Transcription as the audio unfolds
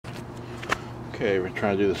Okay, we're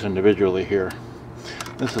trying to do this individually here.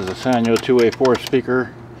 This is a Sanyo 2A4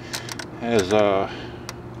 speaker. Has oh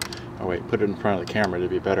wait, put it in front of the camera to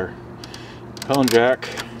be better. Phone jack,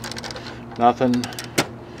 nothing.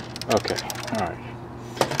 Okay, alright.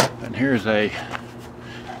 And here's a,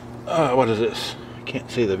 what is this? Can't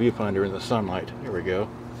see the viewfinder in the sunlight. Here we go.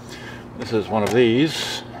 This is one of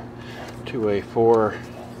these. 2A4.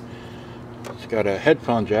 It's got a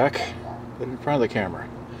headphone jack. Put it in front of the camera.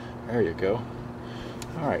 There you go.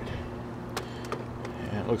 Alright.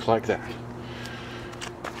 And it looks like that.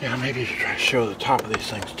 Yeah, maybe you should try to show the top of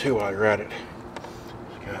these things too while you're at it.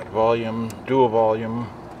 It's got volume, dual volume.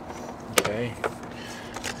 Okay.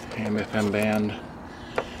 AM/FM band.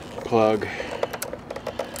 Plug.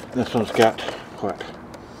 This one's got what?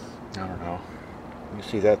 I don't know. You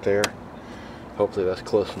see that there? Hopefully that's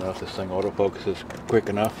close enough. This thing autofocuses quick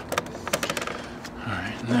enough.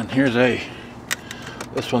 Alright, and then here's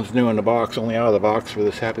this one's new in the box, only out of the box for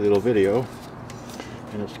this happy little video.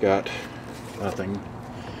 And it's got nothing.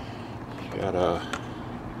 It's got oh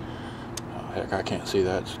heck, I can't see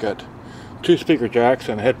that. It's got 2 speaker jacks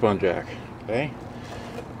and a headphone jack. Okay?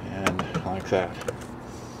 And like that.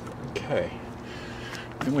 Okay.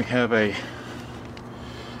 Then we have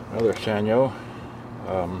another Sanyo.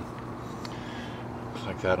 Looks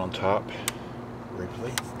like that on top,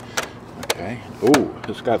 briefly. Okay. Ooh,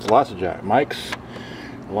 this got lots of jack mics,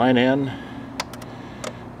 line in,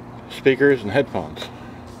 speakers, and headphones.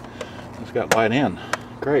 It's got line in.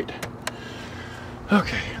 Great.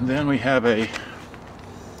 Okay, and then we have a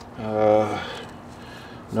no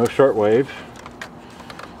shortwave,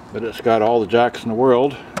 but it's got all the jacks in the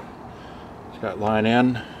world. It's got line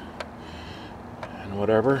in and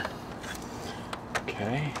whatever.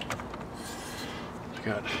 Okay. It's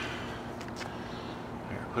got,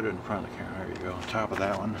 here, put it in front of the camera. There you go, on top of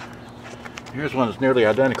that one. Here's one that's nearly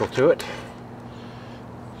identical to it.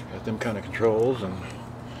 It's got them kind of controls and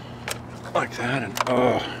like that, and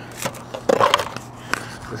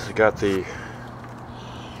this has got the,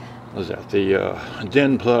 what is that, the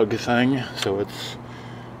DIN plug thing, so it's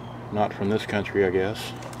not from this country, I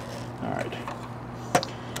guess. Alright.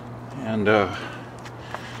 And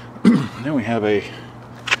then we have I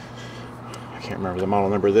can't remember the model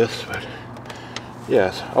number of this, but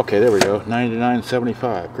yes, okay, there we go,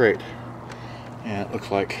 9975, great. And it looks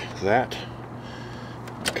like that.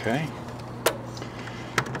 Okay.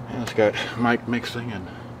 And it's got mic mixing and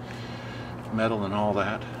metal and all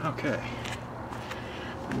that. Okay.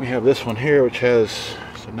 And we have this one here, which has,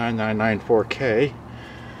 it's a 9994K. It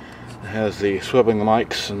has the swiveling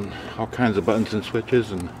mics and all kinds of buttons and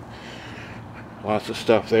switches and lots of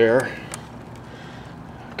stuff there.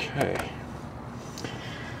 Okay.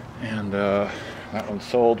 And that one's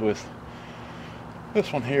sold with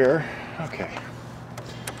this one here. Okay.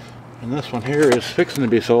 And this one here is fixing to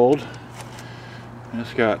be sold. And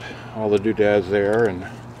it's got all the doodads there and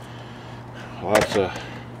lots of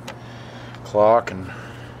clock and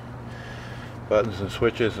buttons and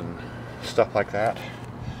switches and stuff like that.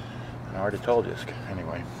 And I already told you.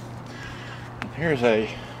 Anyway. And here's oh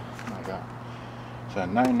my God. It's a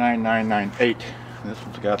 99998. And this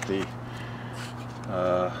one's got the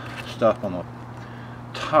stuff on the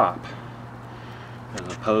top, as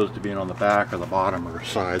opposed to being on the back or the bottom or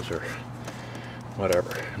sides or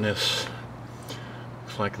whatever. And this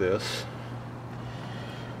looks like this.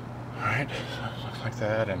 Alright, so it looks like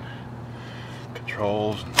that, and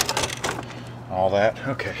controls and all that.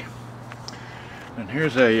 Okay. And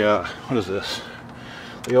here's what is this?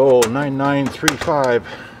 The old 9935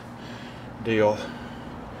 deal.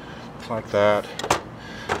 Looks like that.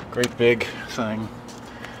 Great big thing.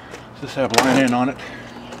 Does this have line in on it?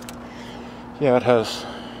 Yeah, it has.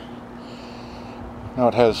 No,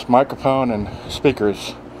 it has microphone and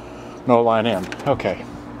speakers. No line in. Okay.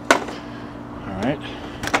 Alright.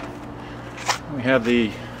 We have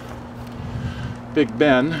the Big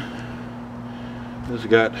Ben. This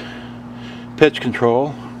has got pitch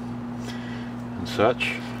control and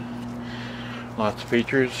such. Lots of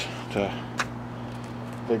features. It's a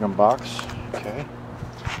big box. Okay.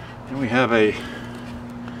 And we have a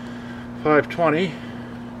 520. I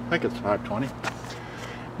think it's 520.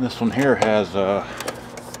 And this one here has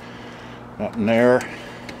nothing there.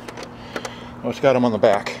 Oh, it's got them on the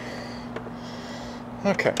back.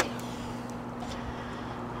 Okay.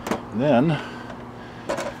 And then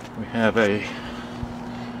we have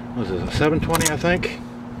what is this, a 720, I think?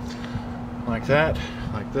 Like that,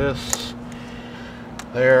 like this,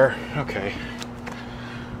 there. Okay.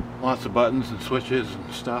 Lots of buttons and switches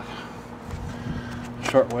and stuff.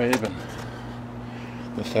 Shortwave, and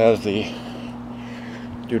this has the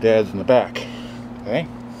doodads in the back. Okay,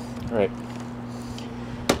 all right.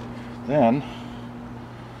 Then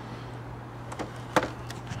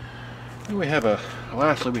we have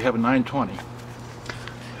lastly we have a 920.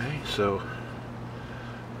 Okay, so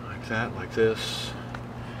like that, like this.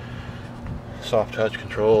 Soft touch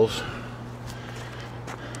controls.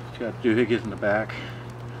 It's got doohickeys in the back,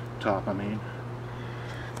 top I mean.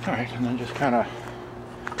 Alright, and then just kind of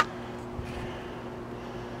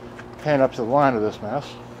pan up to the line of this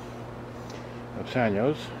mess of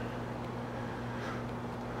Sanyo's.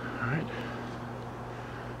 Alright.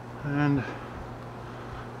 And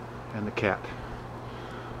the cat.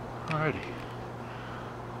 Alrighty.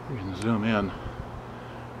 You can zoom in.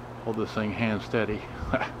 Hold this thing hand steady.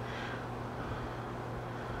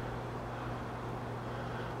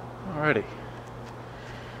 Alrighty.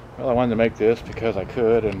 Well, I wanted to make this because I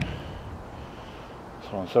could, and so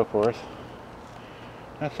on and so forth.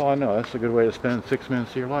 That's all I know. That's a good way to spend 6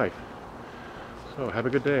 minutes of your life. So have a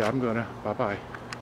good day. I'm gonna. Bye-bye.